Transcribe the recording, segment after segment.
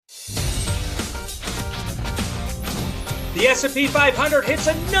The S&P 500 hits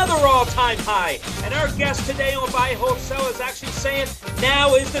another all-time high, and our guest today on Buy, Hold, Sell is actually saying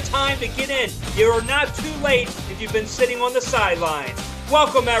now is the time to get in. You're not too late if you've been sitting on the sidelines.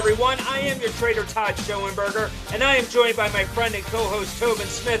 Welcome, everyone. I am your trader, Todd Schoenberger, and I am joined by my friend and co-host, Tobin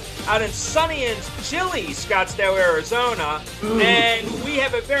Smith, out in sunny and chilly Scottsdale, Arizona. And we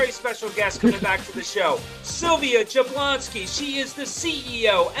have a very special guest coming back to the show, Sylvia Jablonski. She is the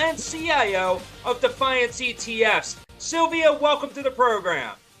CEO and CIO of Defiance ETFs. Sylvia, welcome to the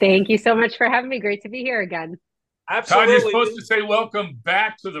program. Thank you so much for having me. Great to be here again. Absolutely. Todd, you're supposed to say welcome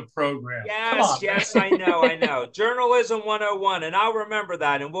back to the program. Yes, I know. Journalism 101, and I'll remember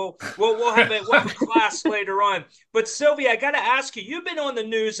that, and we'll have a class later on. But Sylvia, I got to ask you, you've been on the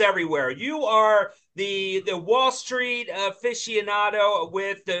news everywhere. You are the Wall Street aficionado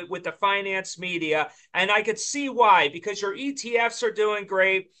with the finance media, and I could see why, because your ETFs are doing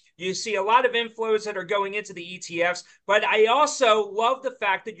great. You see a lot of inflows that are going into the ETFs, but I also love the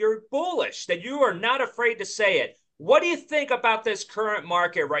fact that you're bullish, that you are not afraid to say it. What do you think about this current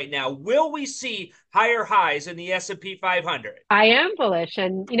market right now? Will we see higher highs in the S&P 500? I am bullish,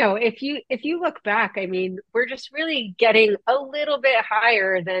 and if you look back, I mean, we're just really getting a little bit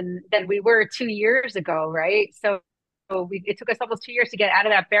higher than we were 2 years ago, right? So it took us almost 2 years to get out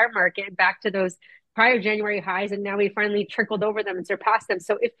of that bear market and back to those prior January highs, and now we finally trickled over them and surpassed them.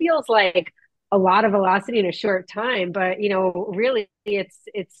 So it feels like a lot of velocity in a short time, but really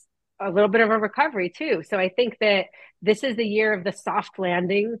it's a little bit of a recovery too. So I think that this is the year of the soft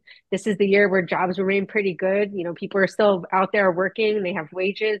landing. This is the year where jobs remain pretty good. People are still out there working, they have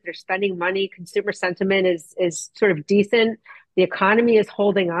wages, they're spending money, consumer sentiment is sort of decent. The economy is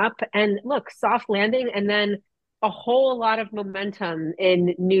holding up, and look, soft landing, and then a whole lot of momentum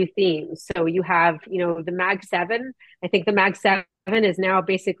in new themes. So you have, the Mag 7. I think the Mag 7 is now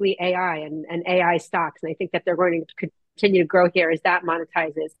basically AI and AI stocks. And I think that they're going to continue to grow here as that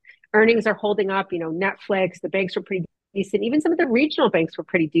monetizes. Earnings are holding up, Netflix, the banks were pretty decent. Even some of the regional banks were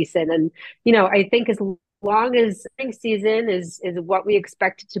pretty decent. And, I think as long as earnings season is what we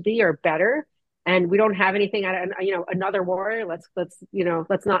expect it to be or better, and we don't have anything at, another war, let's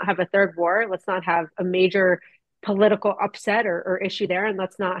not have a third war. Let's not have a major political upset or issue there, and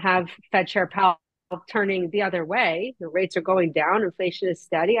let's not have Fed Chair Powell turning the other way. The rates are going down, inflation is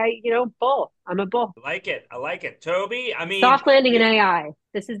steady. Bull. I'm a bull. I like it. Toby, I mean, soft landing in AI.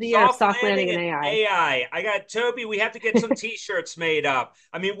 This is the year of soft landing in AI. I got Toby. We have to get some t-shirts made up.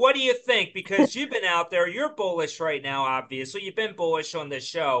 I mean, what do you think? Because you've been out there, you're bullish right now, obviously. You've been bullish on this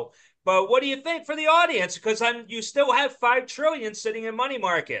show. But what do you think for the audience? Because you still have $5 trillion sitting in money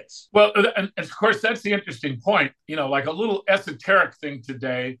markets. Well, and of course, that's the interesting point. Like a little esoteric thing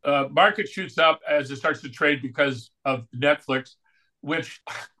today. Market shoots up as it starts to trade because of Netflix, which,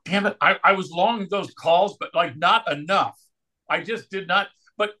 damn it, I was long those calls, but not enough. I just did not.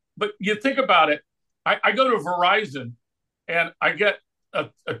 But you think about it. I go to Verizon and I get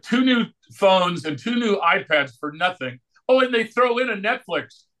two new phones and two new iPads for nothing. Oh, and they throw in a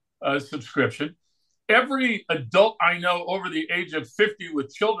Netflix subscription. Every adult I know over the age of 50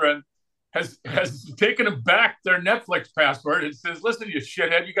 with children has taken back their Netflix password and says, listen, you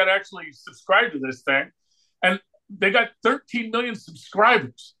shithead, you got to actually subscribe to this thing. And they got 13 million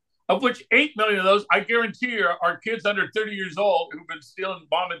subscribers, of which 8 million of those, I guarantee you, are kids under 30 years old who've been stealing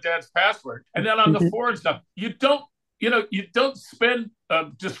mom and dad's password. And then on the foreign stuff, you don't spend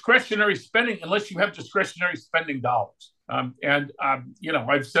discretionary spending unless you have discretionary spending dollars. I've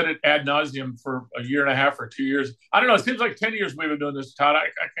said it ad nauseum for a year and a half or 2 years. I don't know. It seems like 10 years we've been doing this, Todd. I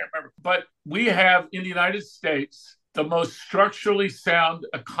can't remember. But we have in the United States the most structurally sound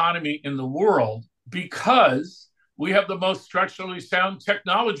economy in the world because we have the most structurally sound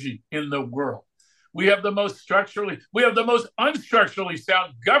technology in the world. We have the most unstructurally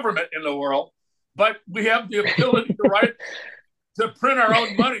sound government in the world, but we have the ability to print our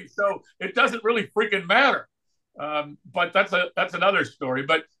own money. So it doesn't really freaking matter. But that's another story.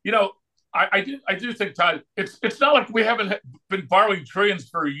 But I do think, Todd, it's not like we haven't been borrowing trillions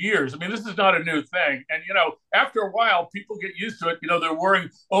for years. I mean, this is not a new thing. And after a while, people get used to it. They're worrying.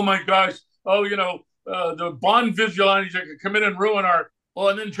 Oh my gosh. Oh, the bond vigilantes that could come in and ruin our. Well,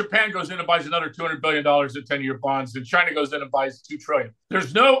 and then Japan goes in and buys another $200 billion in 10-year bonds, and China goes in and buys $2 trillion.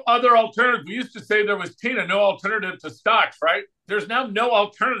 There's no other alternative. We used to say there was, Tina, no alternative to stocks, right? There's now no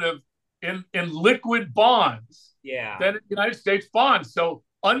alternative in liquid bonds than in United States bonds. So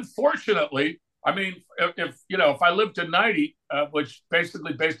unfortunately, I mean, if I live to 90, which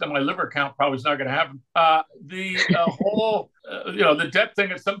basically based on my liver count probably is not going to happen, the whole, the debt thing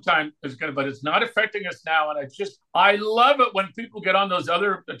at some time is going to, but it's not affecting us now. And I love it when people get on those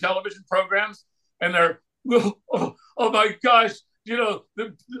other television programs and they're oh my gosh,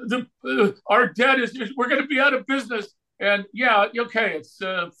 our debt we're going to be out of business. And yeah, okay, it's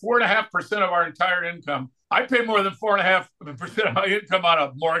 4.5% of our entire income. I pay more than 4.5% of my income on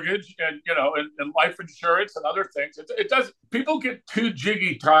a mortgage and life insurance and other things. It does. People get too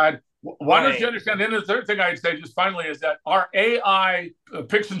jiggy, Todd. Why don't you understand? And the third thing I'd say just finally is that our AI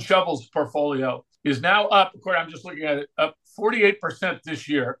picks and shovels portfolio is now up, according, I'm just looking at it, up 48% this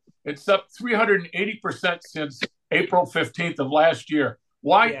year. It's up 380% since April 15th of last year.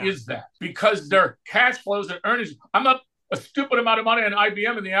 Why is that? Because their cash flows and earnings. I'm up a stupid amount of money on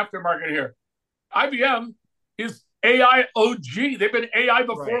IBM in the aftermarket here. IBM is AI OG. They've been AI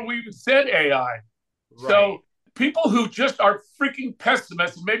before we even said AI. So people who just are freaking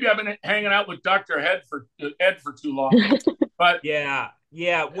pessimists, and maybe I've been hanging out with Dr. Ed for too long, but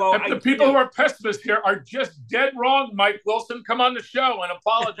well, the people who are pessimists here are just dead wrong. Mike Wilson, come on the show and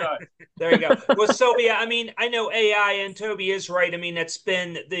apologize. There you go. Well, Sylvia, I mean, I know AI, and Toby is right. I mean, it's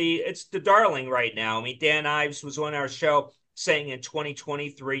the darling right now. I mean, Dan Ives was on our show saying in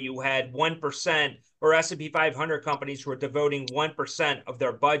 2023 you had 1%, or S&P 500 companies were devoting 1% of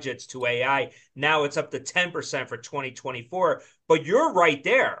their budgets to AI. Now it's up to 10% for 2024. But you're right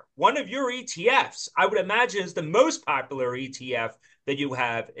there. One of your ETFs, I would imagine, is the most popular ETF that you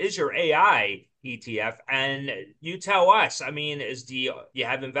have is your AI ETF. And you tell us, I mean, you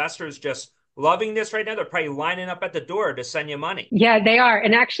have investors just loving this right now? They're probably lining up at the door to send you money. Yeah, they are.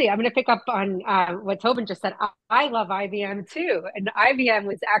 And actually, I'm going to pick up on what Tobin just said. I love IBM too. And IBM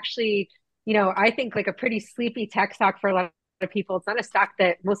was actually, I think like a pretty sleepy tech stock for a lot of people. It's not a stock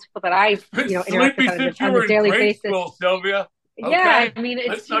that most people that I, interact with on a daily basis. School, Sylvia. Okay. Yeah, I mean,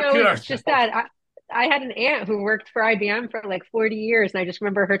 it's just that I had an aunt who worked for IBM for like 40 years. And I just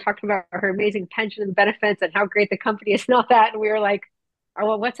remember her talking about her amazing pension and benefits and how great the company is and all that. And we were like, oh,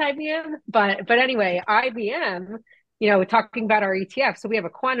 well, what's IBM? But anyway, IBM, talking about our ETF. So we have a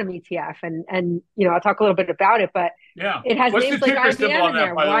quantum ETF and I'll talk a little bit about it, but it has names like IBM in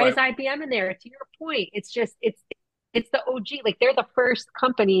there. Why is IBM in there? To your point, it's the OG. Like they're the first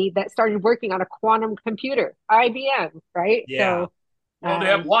company that started working on a quantum computer, IBM, right? Yeah. So well, they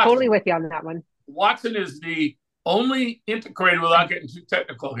have Watson. Totally with you on that one. Watson is the only integrated, without getting too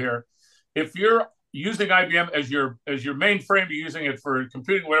technical here, if you're using IBM as your mainframe, you're using it for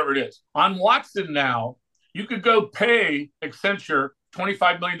computing, whatever it is. On Watson now, you could go pay Accenture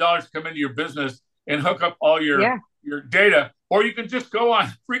 $25 million to come into your business and hook up all your data, or you can just go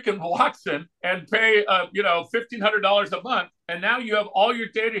on freaking Watson and pay $1,500 a month, and now you have all your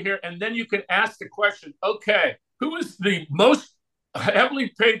data here, and then you can ask the question, okay, who is the most heavily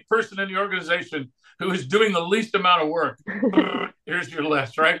paid person in the organization who is doing the least amount of work? Here's your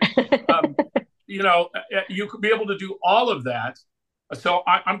list, right? You could be able to do all of that. So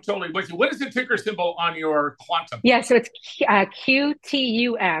I'm totally with you. What is the ticker symbol on your quantum? Yeah, so it's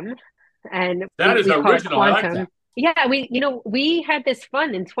QTUM, and that is original. I like that. Yeah, we had this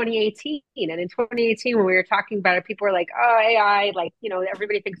fund in 2018, and in 2018 when we were talking about it, people were like, "Oh, AI, like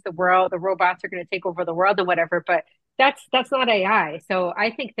everybody thinks the robots are going to take over the world and whatever," but that's not AI. So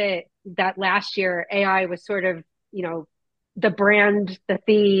I think that last year AI was sort of the brand, the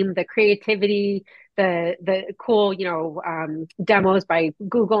theme, the creativity, the cool, demos by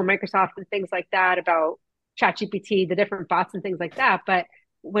Google and Microsoft and things like that about ChatGPT, the different bots and things like that. But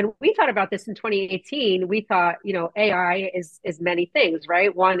when we thought about this in 2018, we thought, AI is many things,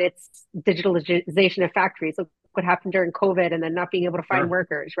 right? One, it's digitalization of factories. Look what happened during COVID and then not being able to find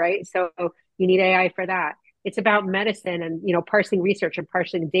workers, right? So you need AI for that. It's about medicine and, parsing research and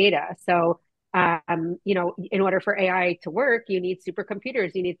parsing data. So in order for AI to work, you need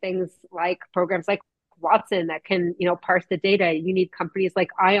supercomputers. You need things like programs like Watson that can, parse the data. You need companies like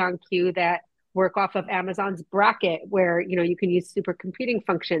IonQ that work off of Amazon's Bracket, where, you can use supercomputing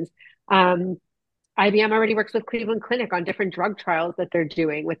functions. IBM already works with Cleveland Clinic on different drug trials that they're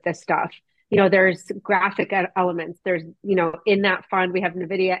doing with this stuff. There's graphic elements. There's, in that fund, we have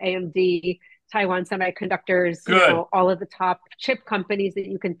NVIDIA, AMD, Taiwan Semiconductors, all of the top chip companies that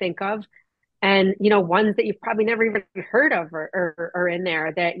you can think of. And, ones that you've probably never even heard of are in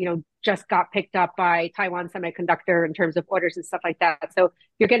there that, just got picked up by Taiwan Semiconductor in terms of orders and stuff like that. So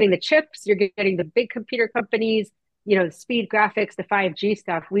you're getting the chips, you're getting the big computer companies, the speed graphics, the 5G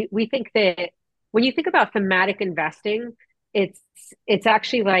stuff. We think that when you think about thematic investing, it's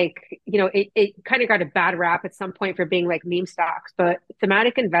actually like, it kind of got a bad rap at some point for being like meme stocks, but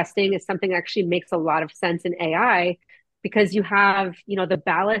thematic investing is something that actually makes a lot of sense in AI. Because you have, the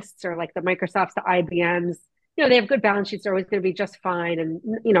ballasts or like the Microsofts, the IBMs, they have good balance sheets. They're always going to be just fine. And,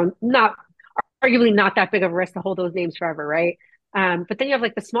 not arguably not that big of a risk to hold those names forever, right? But then you have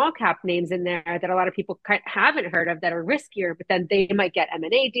like the small cap names in there that a lot of people haven't heard of that are riskier, but then they might get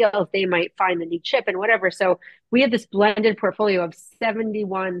M&A deals, they might find the new chip and whatever. So we have this blended portfolio of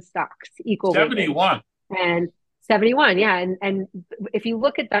 71 stocks, equal weighted. 71. And 71, yeah. And if you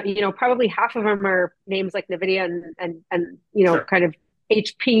look at that, probably half of them are names like NVIDIA and Sure. kind of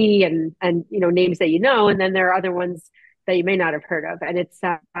HP and names that and then there are other ones that you may not have heard of. And it's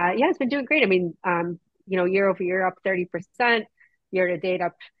it's been doing great. I mean, year over year up 30%, year to date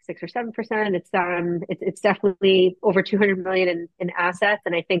up 6 or 7%. It's definitely over 200 million in assets.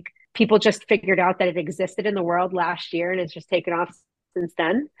 And I think people just figured out that it existed in the world last year and it's just taken off since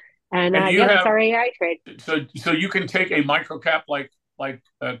then. And that's our AI trade. So you can take a micro cap like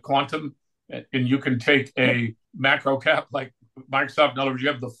Quantum, and you can take a macro cap like Microsoft. In other words, you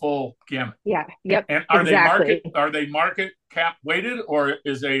have the full gamut. Yeah. Yep. And are exactly. they market cap weighted, or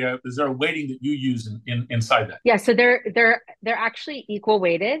is there a weighting that you use inside that? Yeah. So they're actually equal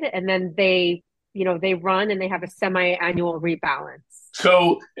weighted, and then they run and they have a semi-annual rebalance.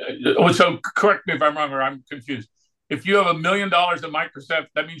 So correct me if I'm wrong or I'm confused. If you have $1 million of Microsoft,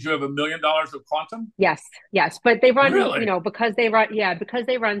 that means you have $1 million of Quantum? Yes. But they run, really? because they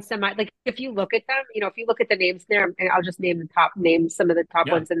run semi, like if you look at them, if you look at the names there, and I'll just name some of the top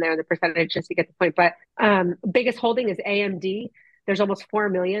ones in there, the percentage just to get the point. But biggest holding is AMD. There's almost 4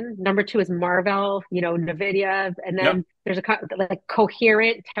 million. Number 2 is Marvell, NVIDIA. And then there's like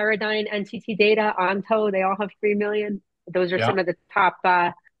Coherent, Teradyne, NTT Data, Onto. They all have 3 million. Those are some of the top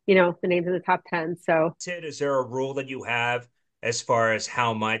the names in the top 10. So is there a rule that you have as far as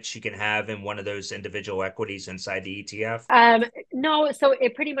how much you can have in one of those individual equities inside the ETF? No, so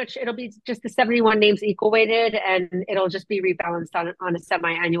it'll be just the 71 names equal weighted, and it'll just be rebalanced on a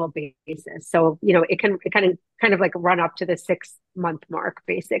semi-annual basis. So it kind of like run up to the 6-month mark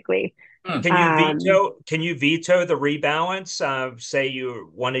basically. Can you veto the rebalance? Say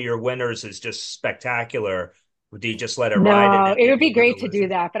one of your winners is just spectacular. Do you just let it ride? No, it would be great to do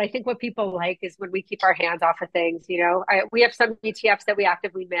that. But I think what people like is when we keep our hands off of things. We have some ETFs that we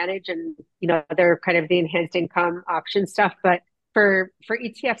actively manage, and they're kind of the enhanced income option stuff. But for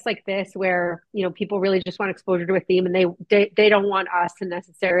ETFs like this, where people really just want exposure to a theme, and they don't want us to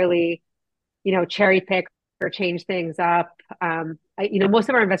necessarily cherry pick or change things up. Most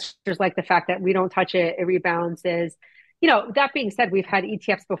of our investors like the fact that we don't touch it; it rebalances. That being said, we've had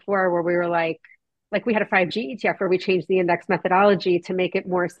ETFs before where we were like we had a 5G ETF where we changed the index methodology to make it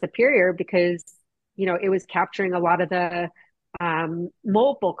more superior because, it was capturing a lot of the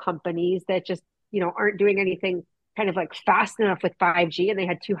mobile companies that just, aren't doing anything kind of like fast enough with 5G, and they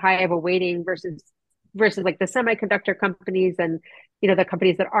had too high of a weighting versus like the semiconductor companies and, the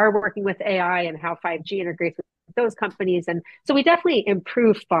companies that are working with AI and how 5G integrates with those companies. And so we definitely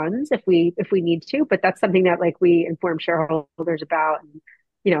improve funds if we need to, but that's something that like we inform shareholders about. And,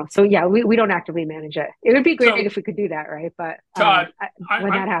 so yeah, we don't actively manage it. It would be great if we could do that, right? But Todd, when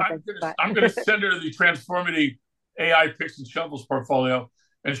that happens, I'm going to send her the Transformity AI picks and shovels portfolio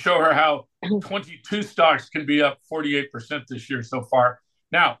and show her how 22 stocks can be up 48% this year so far.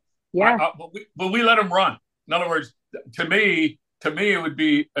 Now, but we let them run. In other words, to me, it would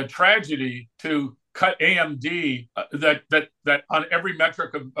be a tragedy to cut AMD that on every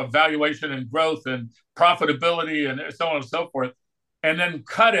metric of valuation and growth and profitability and so on and so forth, and then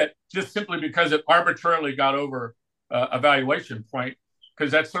cut it just simply because it arbitrarily got over a valuation point,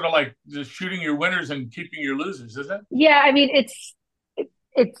 because that's sort of like just shooting your winners and keeping your losers, isn't it? Yeah, I mean,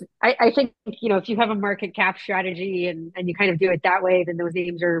 I think, if you have a market cap strategy and you kind of do it that way, then those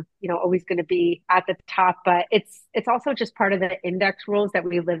names are, always going to be at the top. But it's also just part of the index rules that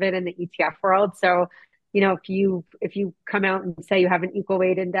we live in the ETF world. So, if you come out and say you have an equal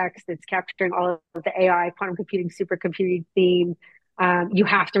weight index that's capturing all of the AI, quantum computing, supercomputing theme, you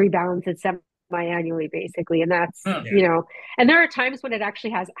have to rebalance it semi-annually, basically. And that's, and there are times when it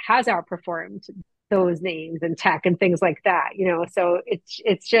actually has outperformed those names and tech and things like that, so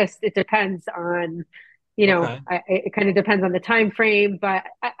it depends on, it kind of depends on the time frame, but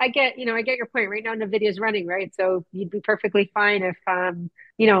I get your point. Right now, NVIDIA is running, right? So you'd be perfectly fine if,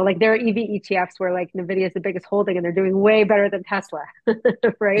 like there are EV ETFs where like NVIDIA is the biggest holding and they're doing way better than Tesla,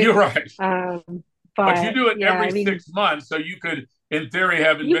 right? You're right. But you do it every 6 months, so you could, in theory,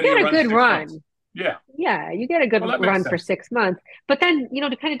 have NVIDIA you get a good run. Yeah, you get a good run for 6 months. But then,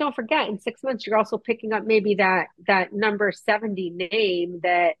 to kind of don't forget, in 6 months, you're also picking up maybe that number 70 name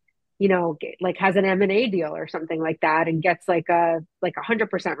that, like has an M&A deal or something like that and gets like a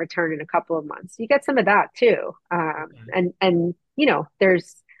 100% return in a couple of months. You get some of that too. And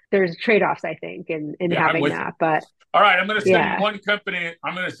there's there's trade-offs, I think, in having that. But all right, I'm going to send yeah. you one company.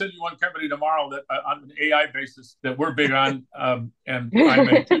 I'm going to send you one company tomorrow that on an AI basis that we're big on, and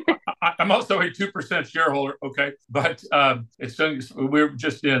I'm also a 2% shareholder. Okay, but we're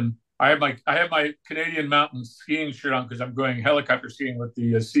just in. I have my Canadian mountain skiing shirt on because I'm going helicopter skiing with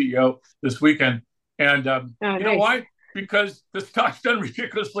the CEO this weekend, and you know why? Because the stock's done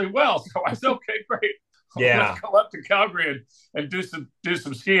ridiculously well. So I said, okay, great. Let's go up to Calgary and do some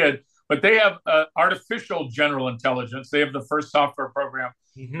skiing. But they have artificial general intelligence. They have the first software program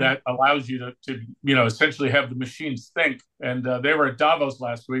that allows you to essentially have the machines think. And they were at Davos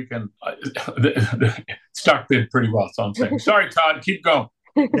last week, and the stock did pretty well. So I'm saying, sorry, Todd, keep going.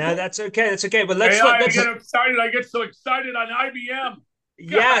 No, that's okay. That's okay. But let's get excited. I get so excited on IBM.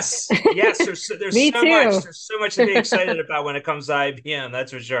 Yes. There's so much to be excited about when it comes to IBM.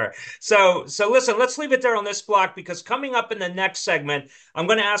 That's for sure. So listen, let's leave it there on this block, because coming up in the next segment, I'm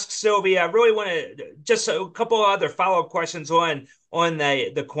going to ask Sylvia. I really want to just a couple of other follow-up questions on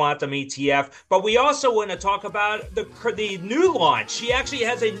the quantum ETF, but we also want to talk about the new launch. She actually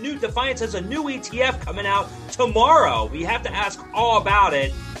has Defiance has a new ETF coming out tomorrow. We have to ask all about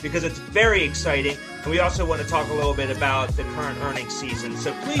it because it's very exciting. And we also want to talk a little bit about the current earnings season.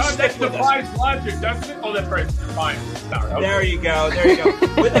 So please stick with us. Defiance Logic, doesn't it? Oh, that's right. Defiance. Sorry. Okay. There you go.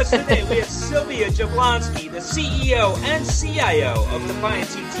 With us today, we have Sylvia Jablonski, the CEO and CIO of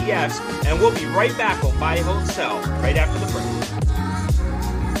Defiance ETFs. And we'll be right back on Buy, Hold, Sell right after the break.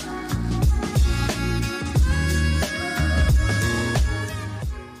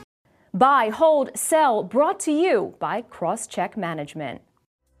 Buy, Hold, Sell, brought to you by Crosscheck Management.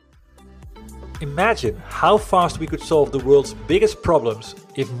 Imagine how fast we could solve the world's biggest problems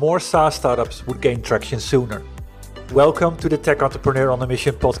if more SaaS startups would gain traction sooner. Welcome to the Tech Entrepreneur on a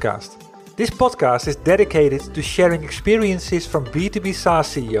Mission podcast. This podcast is dedicated to sharing experiences from B2B SaaS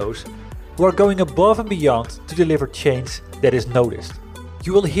CEOs who are going above and beyond to deliver change that is noticed.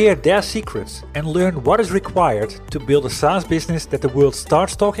 You will hear their secrets and learn what is required to build a SaaS business that the world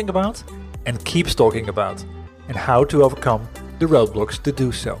starts talking about and keeps talking about, and how to overcome the roadblocks to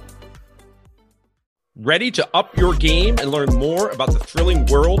do so. Ready to up your game and learn more about the thrilling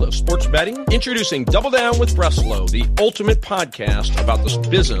world of sports betting? Introducing Double Down with Breslow, the ultimate podcast about the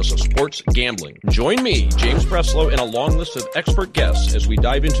business of sports gambling. Join me, James Breslow, and a long list of expert guests as we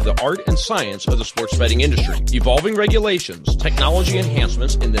dive into the art and science of the sports betting industry. Evolving regulations, technology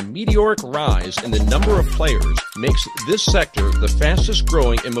enhancements, and the meteoric rise in the number of players makes this sector the fastest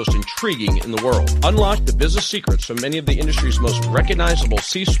growing and most intriguing in the world. Unlock the business secrets from many of the industry's most recognizable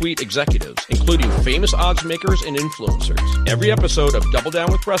C-suite executives, including famous odds makers and influencers. Every episode of Double Down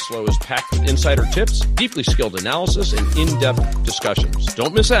with Breslow is packed with insider tips, deeply skilled analysis, and in-depth discussions.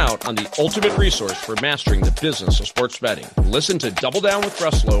 Don't miss out on the ultimate resource for mastering the business of sports betting. Listen to Double Down with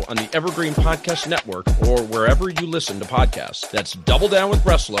Breslow on the Evergreen Podcast Network or wherever you listen to podcasts. That's Double Down with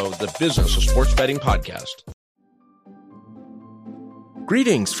Breslow, the business of sports betting podcast.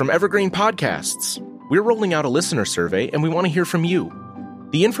 Greetings from Evergreen Podcasts. We're rolling out a listener survey, and we want to hear from you.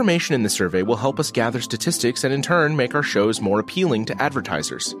 The information in the survey will help us gather statistics and in turn make our shows more appealing to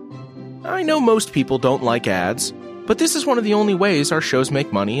advertisers. I know most people don't like ads, but this is one of the only ways our shows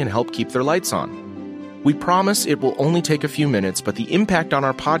make money and help keep their lights on. We promise it will only take a few minutes, but the impact on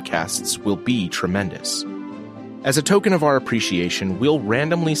our podcasts will be tremendous. As a token of our appreciation, we'll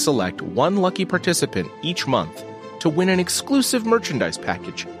randomly select one lucky participant each month to win an exclusive merchandise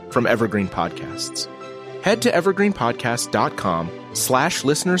package from Evergreen Podcasts. Head to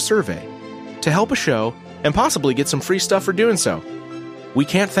evergreenpodcast.com/listenersurvey to help a show and possibly get some free stuff for doing so. We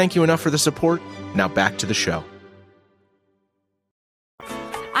can't thank you enough for the support. Now back to the show.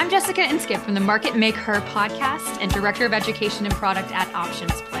 I'm Jessica Inskip from the Market Make Her podcast and Director of Education and Product at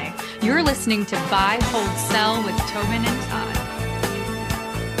Options Play. You're listening to Buy, Hold, Sell with Tobin and Todd.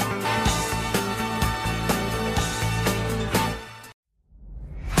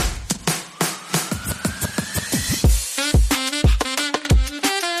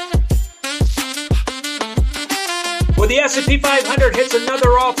 Well, the S&P 500 hits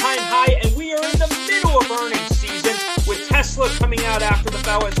another all-time high, and we are in the middle of earnings season with Tesla coming out after the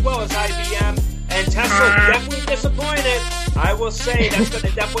bell, as well as IBM. And Tesla definitely disappointed. I will say that's going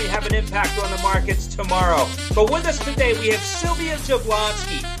to definitely have an impact on the markets tomorrow. But with us today, we have Sylvia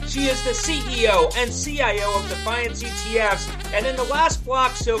Jablonski. She is the CEO and CIO of Defiance ETFs. And in the last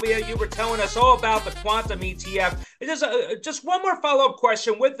block, Sylvia, you were telling us all about the quantum ETF. Just one more follow-up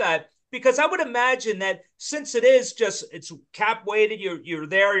question with that. Because I would imagine that since it's cap weighted, you're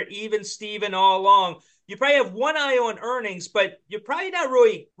there even Steven all along. you probably have one eye on earnings, but you're probably not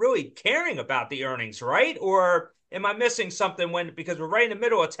really caring about the earnings, right? Or am I missing something because we're right in the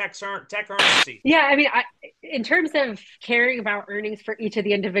middle of tech earnings season? Yeah, I mean, in terms of caring about earnings for each of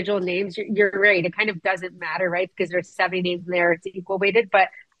the individual names, you're right. It kind of doesn't matter, right? Because there's 70 names in there, it's equal weighted. But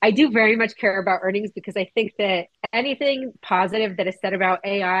I do very much care about earnings because I think that anything positive that is said about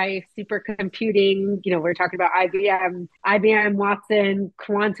AI, supercomputing, we're talking about IBM, Watson,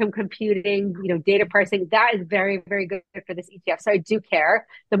 quantum computing, data parsing, that is very, very good for this ETF. So I do care.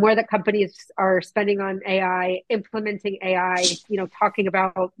 The more that companies are spending on AI, implementing AI, talking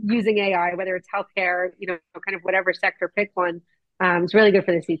about using AI, whether it's healthcare, kind of whatever sector, pick one. It's really good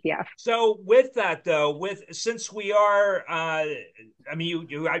for the ETF. So with that though, since we are,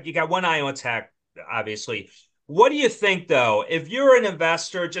 you got one eye on tech, obviously. What do you think though, if you're an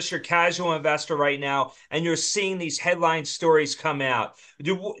investor, just your casual investor right now, and you're seeing these headline stories come out?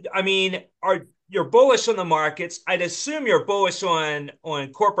 You're bullish on the markets? I'd assume you're bullish on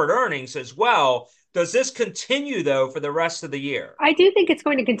corporate earnings as well. Does this continue, though, for the rest of the year? I do think it's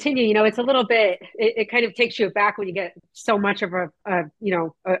going to continue. It's a little bit, it kind of takes you back when you get so much of a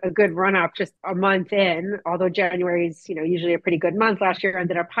good run up just a month in, although January is, usually a pretty good month. Last year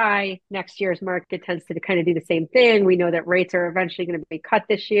ended up high. Next year's market tends to kind of do the same thing. We know that rates are eventually going to be cut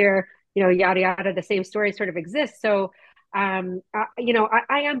this year, yada, yada, the same story sort of exists. So, I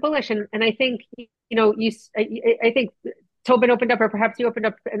am bullish. And I think, I think Tobin opened up, or perhaps you opened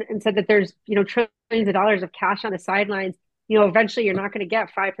up and said that there's, trillions of dollars of cash on the sidelines. Eventually you're not going to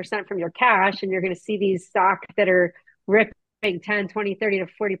get 5% from your cash, and you're going to see these stocks that are ripping 10, 20, 30 to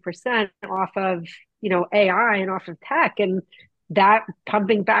 40% off of, AI and off of tech. And that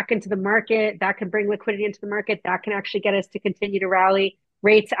pumping back into the market, that can bring liquidity into the market. That can actually get us to continue to rally.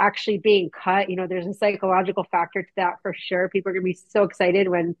 Rates actually being cut, there's a psychological factor to that for sure. People are going to be so excited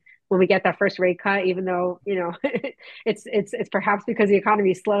when we get that first rate cut, even though, it's perhaps because the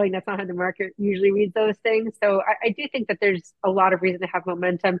economy is slowing. That's not how the market usually reads those things. So I do think that there's a lot of reason to have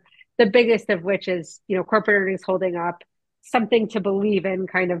momentum. The biggest of which is, corporate earnings holding up, something to believe in,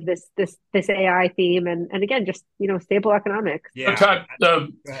 kind of this AI theme, and again, just stable economics. Yeah. Todd,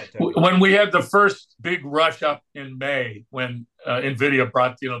 when we had the first big rush up in May, when NVIDIA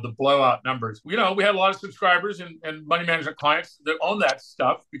brought the blowout numbers, we had a lot of subscribers and money management clients that own that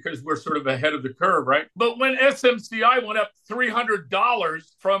stuff because we're sort of ahead of the curve, right? But when SMCI went up $300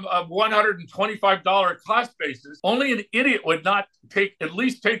 from a $125 cost basis, only an idiot would not at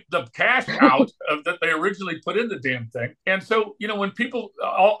least take the cash out of that they originally put in the damn thing. And so, when people,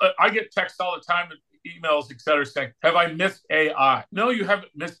 I get texts all the time, emails, et cetera, saying, have I missed AI? No, you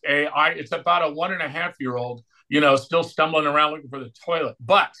haven't missed AI. It's about a 1.5-year-old, still stumbling around looking for the toilet.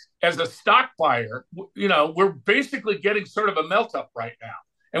 But as a stock buyer, we're basically getting sort of a melt up right now.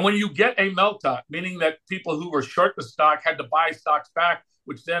 And when you get a melt up, meaning that people who were short the stock had to buy stocks back,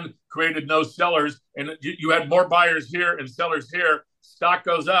 which then created no sellers, and you had more buyers here and sellers here, stock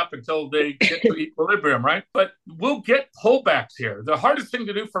goes up until they get to equilibrium, right? But we'll get pullbacks here. The hardest thing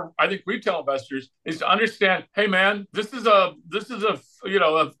to do for, I think, retail investors is to understand, hey man, this is a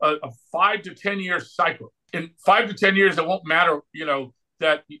 5 to 10 year cycle. In 5 to 10 years, it won't matter,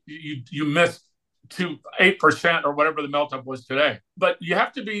 that you missed to 8% or whatever the melt up was today. But you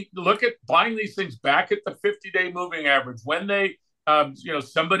have to look at buying these things back at the 50-day moving average when they,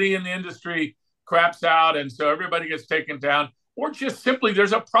 somebody in the industry craps out and so everybody gets taken down. Or just simply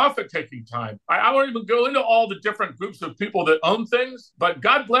there's a profit-taking time. I won't even go into all the different groups of people that own things, but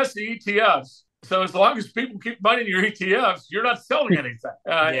God bless the ETFs. So as long as people keep money in your ETFs, you're not selling anything.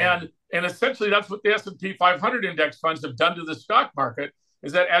 And essentially that's what the S&P 500 index funds have done to the stock market,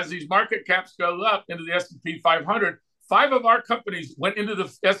 is that as these market caps go up into the S&P 500, 5 of our companies went into the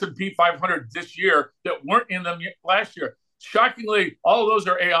S&P 500 this year that weren't in them last year. Shockingly, all of those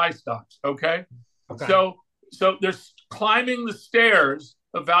are AI stocks, okay? So they're climbing the stairs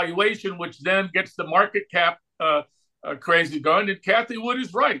of valuation, which then gets the market cap crazy going. And Kathy Wood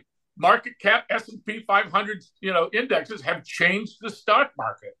is right. Market cap S&P 500 indexes have changed the stock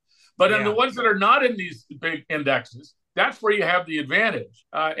market. But in the ones that are not in these big indexes, that's where you have the advantage.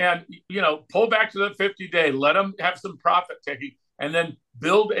 And pull back to the 50-day, let them have some profit taking, and then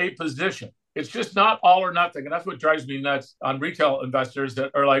build a position. It's just not all or nothing. And that's what drives me nuts on retail investors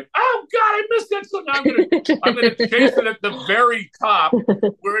that are like, oh God, I missed it. So now I'm gonna chase it at the very top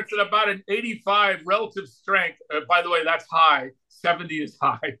where it's at about an 85 relative strength. By the way, that's high. 70 is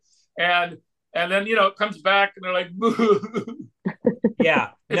high. And then, it comes back and they're like, boo. Yeah.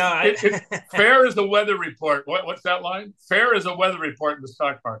 No, It's fair as a weather report. What's that line? Fair as a weather report in the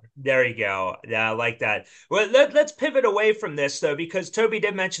stock market. there you go. Yeah, I like that. Well, let's pivot away from this though, because Toby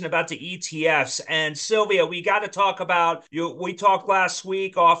did mention about the ETFs. And Sylvia, we got to talk about you. We talked last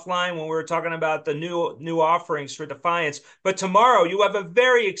week offline when we were talking about the new offerings for Defiance. But tomorrow you have a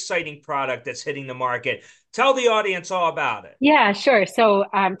very exciting product that's hitting the market. Tell the audience all about it. Yeah, sure. So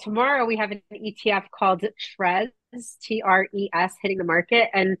tomorrow we have an ETF called TRES, TRES, hitting the market.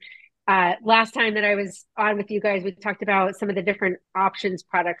 And last time that I was on with you guys, we talked about some of the different options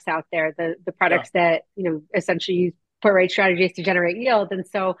products out there, the products that, essentially use put rate strategies to generate yield. And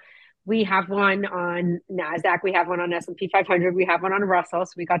so we have one on NASDAQ, we have one on S&P 500, we have one on Russell.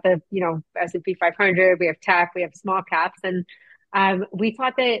 So we got the, S&P 500, we have tech, we have small caps. And we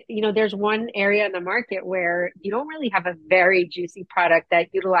thought that, there's one area in the market where you don't really have a very juicy product that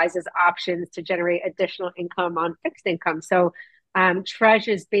utilizes options to generate additional income on fixed income. So TRES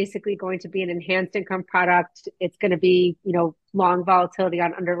is basically going to be an enhanced income product. It's going to be, long volatility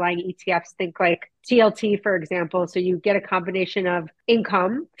on underlying ETFs. Think like TLT, for example. So you get a combination of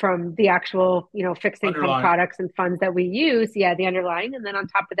income from the actual, fixed income products and funds that we use. Yeah, the underlying. And then on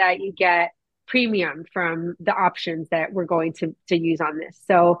top of that, you get premium from the options that we're going to use on this.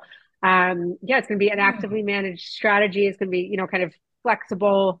 So it's going to be an actively managed strategy. It's going to be, kind of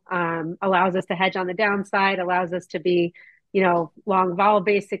flexible, allows us to hedge on the downside, allows us to be, long vol,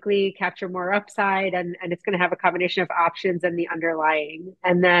 basically capture more upside. And it's going to have a combination of options and the underlying.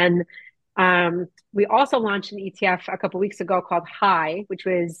 And then we also launched an ETF a couple of weeks ago called HIGH, which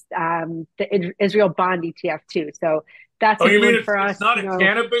was the Israel bond ETF too. So that's you mean for us. It's not a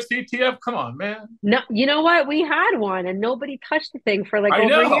cannabis ETF? Come on, man. No, you know what? We had one and nobody touched the thing for like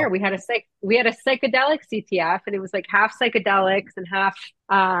over a year. We had a psychedelics ETF and it was like half psychedelics and half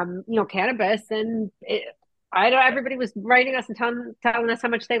cannabis. And everybody was writing us and telling us how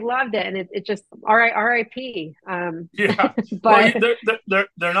much they loved it, and it just RIP. Yeah, but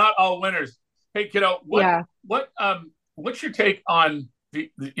they're not all winners. Hey, kiddo, what's your take on the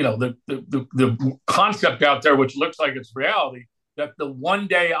concept out there, which looks like it's reality, that the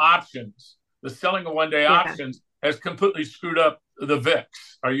selling of one day options has completely screwed up the VIX?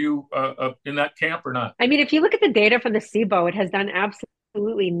 Are you in that camp or not? I mean, if you look at the data from the SIBO, it has done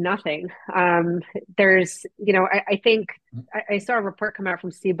absolutely nothing. There's, I think I saw a report come out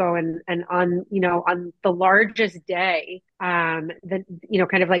from SIBO and on the largest day, kind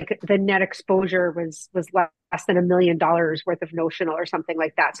of like the net exposure was less than $1 million worth of notional or something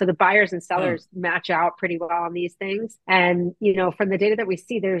like that. So the buyers and sellers match out pretty well on these things. And, from the data that we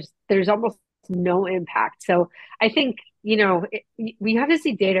see, there's almost no impact. So I think, we have to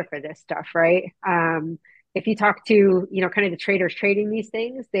see data for this stuff, right? If you talk to, kind of the traders trading these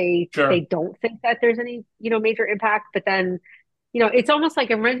things, they don't think that there's any, major impact. But then, it's almost like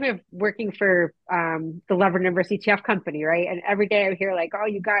it reminds me of working for the levered inverse ETF company, right? And every day I hear like, oh,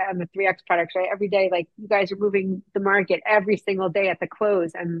 you guys on the 3X products, right? Every day, like you guys are moving the market every single day at the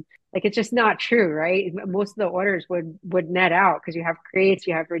close. And like, it's just not true, right? Most of the orders would net out because you have creates,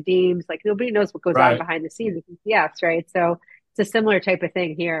 you have redeems, like nobody knows what goes on behind the scenes with ETFs, right? So it's a similar type of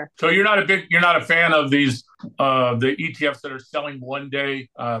thing here. So you're not a fan of these the ETFs that are selling one day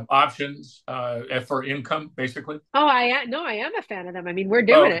options for income, basically? Oh, I am a fan of them. I mean, we're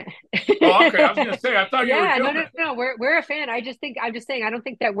doing it. Oh, okay. I was going to say, I thought you were doing it. No. We're a fan. I'm just saying, I don't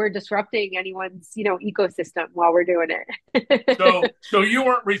think that we're disrupting anyone's ecosystem while we're doing it. So you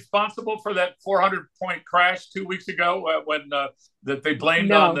weren't responsible for that 400-point crash 2 weeks ago when that they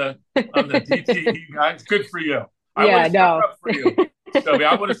blamed on the DTE guys. Good for you. I would have stuck up for you, Sylvia.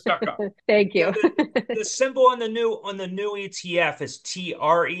 I would have stuck up. Thank you. The symbol on the new ETF is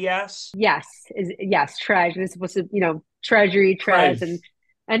TRES. Yes, TRES. It's supposed to, Treasury, TRES, and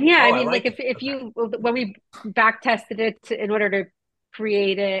yeah. I mean, like if you when we back tested it in order to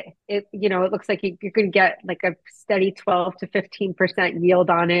create it, it looks like you're going to get like a steady 12 to 15% yield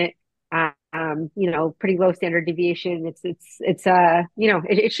on it. Pretty low standard deviation. It's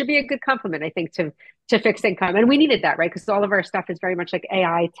it should be a good complement, I think, to fixed income. And we needed that, right? Because all of our stuff is very much like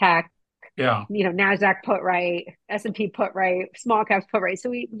AI tech. Yeah. NASDAQ put right, S&P put right, small caps put right. So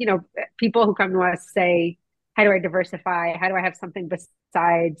we, people who come to us say, how do I diversify? How do I have something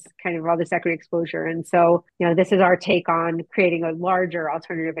besides kind of all this equity exposure? And so, this is our take on creating a larger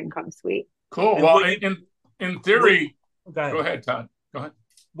alternative income suite. Cool. Well, in theory, go ahead, Todd. Go ahead.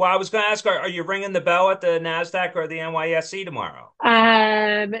 Well, I was going to ask, are you ringing the bell at the NASDAQ or the NYSE tomorrow?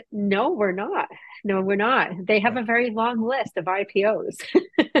 No, we're not. They have a very long list of IPOs.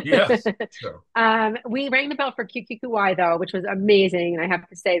 Yes, true. We rang the bell for QQQY though, which was amazing. And I have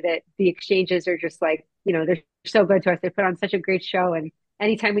to say that the exchanges are just like, they're so good to us. They put on such a great show and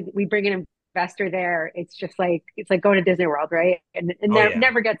anytime we bring an investor there, it's just like, it's like going to Disney World, right? And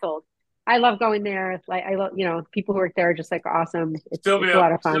never gets old. I love going there. Like, I love, people who work there are just like awesome. It's a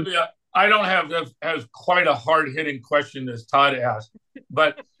lot of fun. Sylvia, I don't have quite a hard-hitting question as Todd asked,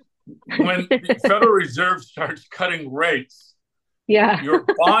 but when the Federal Reserve starts cutting rates, your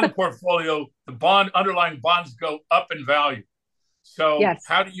bond portfolio, underlying bonds go up in value. So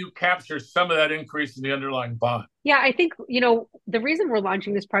how do you capture some of that increase in the underlying bond? Yeah, I think, the reason we're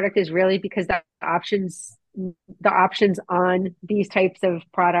launching this product is really because the options on these types of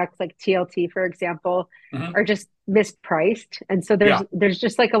products, like TLT, for example, are just mispriced. And so there's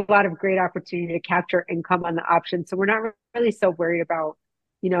just like a lot of great opportunity to capture income on the options. So we're not really so worried about,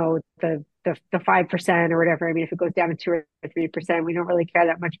 the 5% or whatever. I mean, if it goes down to 2 or 3%, we don't really care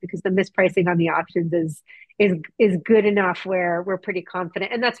that much because the mispricing on the options is good enough where we're pretty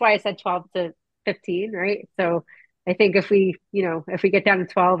confident. And that's why I said 12 to 15, right? So I think if we get down to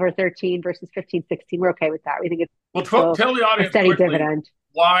 12 or 13 versus 15, 16, we're okay with that. We think it's tell the audience a steady quickly dividend.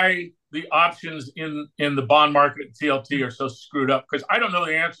 Why the options in the bond market at TLT are so screwed up, because I don't know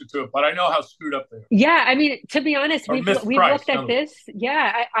the answer to it, but I know how screwed up they are. Yeah, I mean, to be honest, we've looked at this.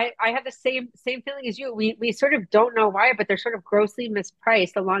 Yeah, I have the same feeling as you. We sort of don't know why, but they're sort of grossly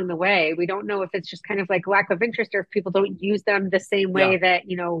mispriced along the way. We don't know if it's just kind of like lack of interest or if people don't use them the same way that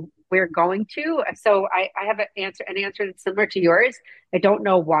we're going to. So I have an answer that's similar to yours. I don't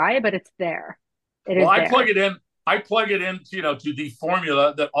know why, but it's there. I plug it in. I plug it into, to the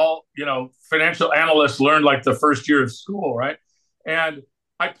formula that all, financial analysts learned like the first year of school, right? And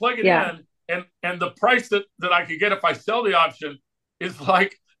I plug it in, and the price that I could get if I sell the option is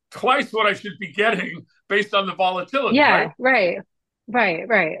like twice what I should be getting based on the volatility. Yeah, right.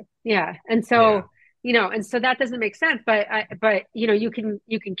 Yeah. And so, and so that doesn't make sense, but you can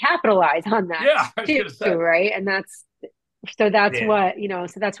capitalize on that. Yeah, I was gonna say. Right. And that's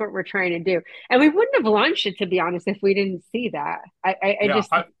what we're trying to do. And we wouldn't have launched it, to be honest, if we didn't see that. It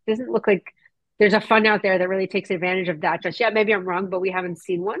doesn't look like there's a fund out there that really takes advantage of that just yet. Maybe I'm wrong, but we haven't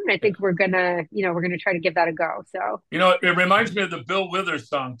seen one. I think we're gonna try to give that a go. So, it reminds me of the Bill Withers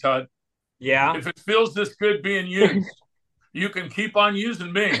song, Todd. Yeah. If it feels this good being used, you can keep on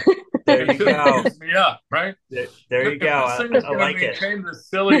using me. There you go. Yeah, right? There you go. I like it. Maintain the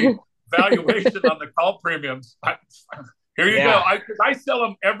silly valuation on the call premiums. Here you go. I sell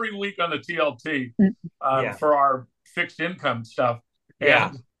them every week on the TLT for our fixed income stuff.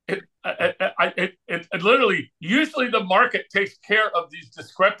 And it literally, usually the market takes care of these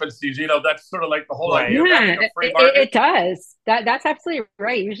discrepancies. That's sort of like the whole idea. Yeah, it does. That's absolutely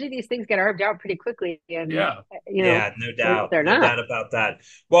right. Usually these things get arbed out pretty quickly. And, no doubt. No doubt about that.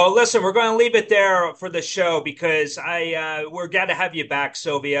 Well, listen, we're going to leave it there for the show because we're glad to have you back,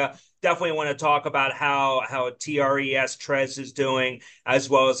 Sylvia. Definitely want to talk about how TRES is doing,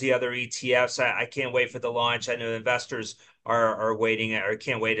 as well as the other ETFs. I can't wait for the launch. I know investors are waiting or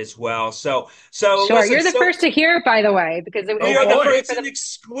can't wait as well. So sure, listen, you're the first to hear it, by the way, because it's an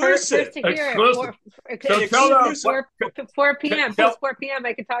exclusive. Exclusive. 4 p.m. Post 4 p.m.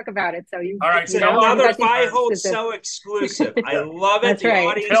 I can talk about it. So all right, it's another buy, hold, sell exclusive. I love it. The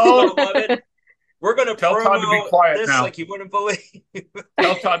audience is going to love it. We're going to promote this now. Like you wouldn't believe.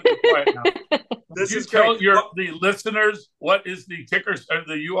 Tell Todd to be quiet now. Tell the listeners what is the ticker or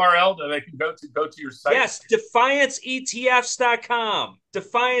the URL that they can go to your site? Yes, DefianceETFs.com.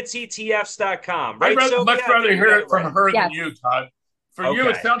 DefianceETFs.com. Right? I'd much rather hear it from her than you, Todd. For you,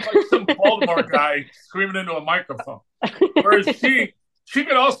 it sounds like some Baltimore guy screaming into a microphone. Whereas she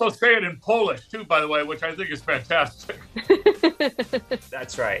could also say it in Polish, too, by the way, which I think is fantastic.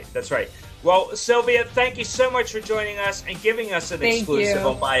 That's right. Well, Sylvia, thank you so much for joining us and giving us an exclusive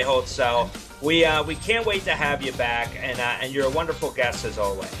on Buy, Hold, Sell. We can't wait to have you back, and you're a wonderful guest as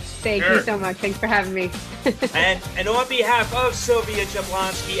always. Thank you so much. Thanks for having me. and on behalf of Sylvia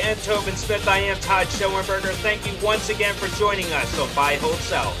Jablonski and Tobin Smith, I am Todd Schoenberger. Thank you once again for joining us on Buy, Hold,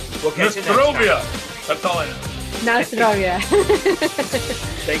 Sell. We'll catch you next time. That's all I know. Na zdrowie.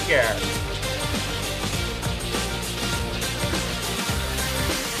 Take care.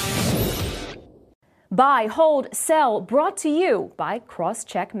 Buy, hold, sell, brought to you by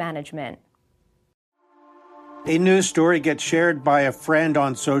Crosscheck Management. A news story gets shared by a friend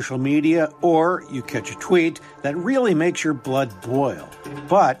on social media, or you catch a tweet that really makes your blood boil.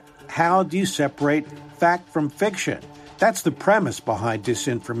 But how do you separate fact from fiction? That's the premise behind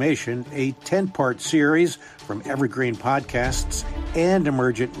Disinformation, a 10-part series from Evergreen Podcasts and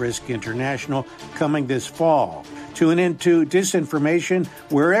Emergent Risk International coming this fall. Tune into Disinformation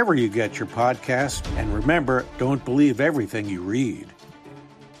wherever you get your podcasts. And remember, don't believe everything you read.